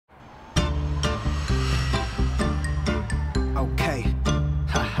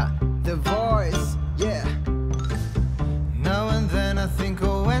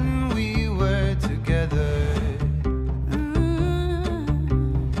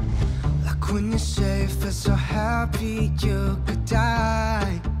say, feel so happy you could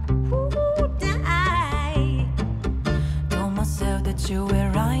die. Ooh, die. Told myself that you were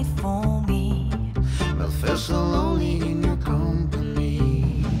right for me, But feel so lonely in your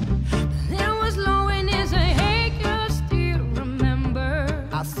company. there was loneliness, I hate you still remember.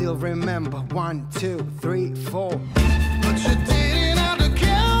 I still remember 1, 2, 3, 4.